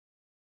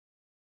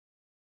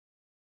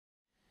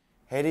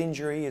Head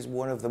injury is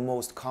one of the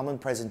most common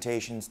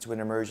presentations to an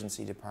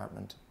emergency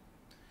department,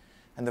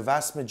 and the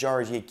vast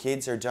majority of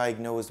kids are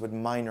diagnosed with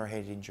minor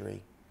head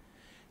injury.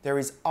 There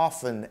is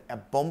often a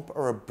bump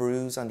or a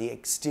bruise on the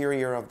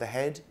exterior of the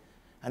head,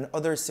 and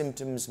other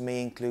symptoms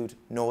may include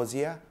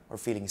nausea or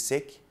feeling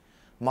sick,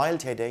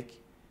 mild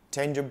headache,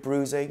 tender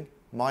bruising,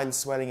 mild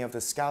swelling of the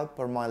scalp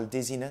or mild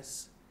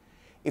dizziness.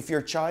 If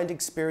your child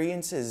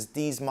experiences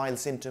these mild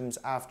symptoms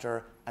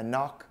after a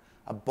knock,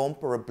 a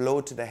bump or a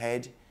blow to the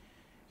head,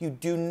 you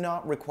do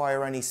not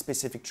require any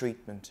specific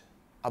treatment.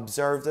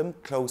 Observe them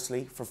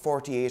closely for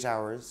 48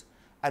 hours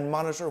and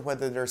monitor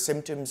whether their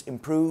symptoms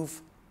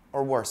improve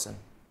or worsen.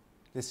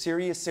 The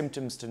serious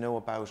symptoms to know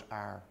about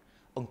are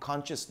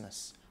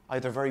unconsciousness,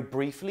 either very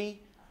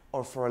briefly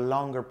or for a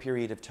longer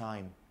period of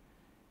time,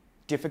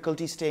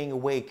 difficulty staying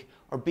awake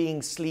or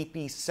being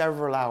sleepy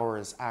several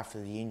hours after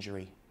the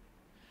injury,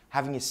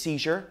 having a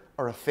seizure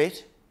or a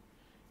fit,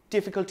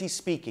 difficulty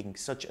speaking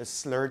such as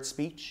slurred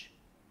speech,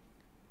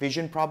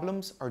 vision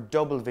problems or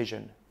double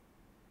vision,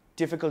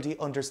 difficulty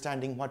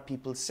understanding what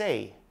people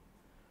say,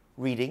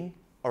 reading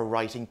or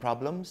writing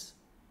problems,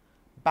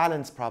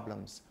 balance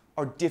problems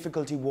or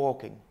difficulty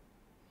walking,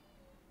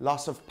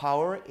 loss of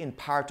power in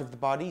part of the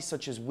body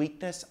such as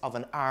weakness of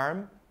an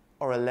arm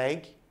or a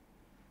leg,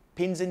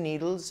 pins and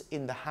needles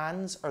in the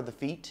hands or the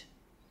feet,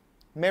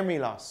 memory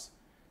loss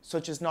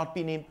such as not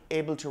being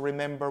able to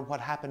remember what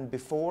happened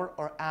before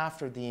or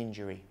after the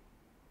injury,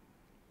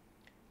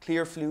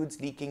 clear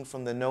fluids leaking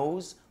from the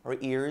nose or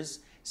ears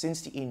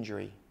since the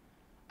injury,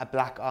 a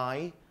black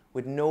eye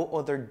with no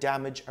other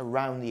damage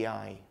around the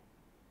eye,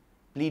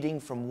 bleeding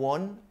from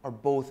one or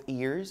both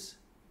ears,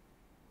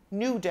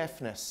 new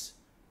deafness,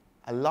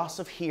 a loss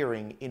of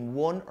hearing in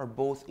one or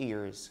both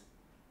ears,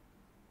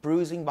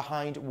 bruising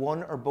behind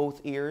one or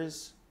both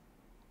ears,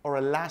 or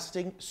a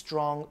lasting,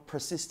 strong,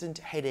 persistent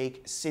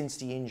headache since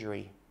the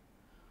injury,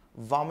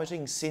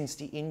 vomiting since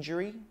the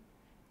injury,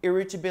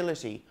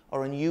 irritability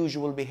or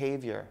unusual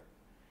behavior,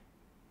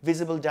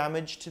 visible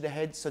damage to the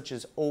head such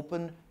as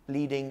open,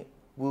 bleeding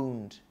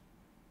wound.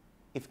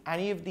 If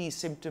any of these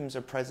symptoms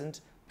are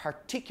present,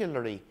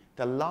 particularly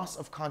the loss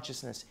of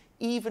consciousness,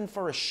 even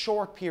for a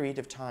short period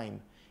of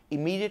time,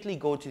 immediately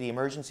go to the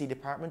emergency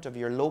department of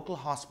your local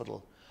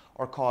hospital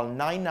or call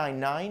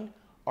 999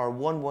 or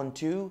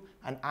 112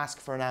 and ask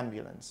for an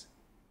ambulance.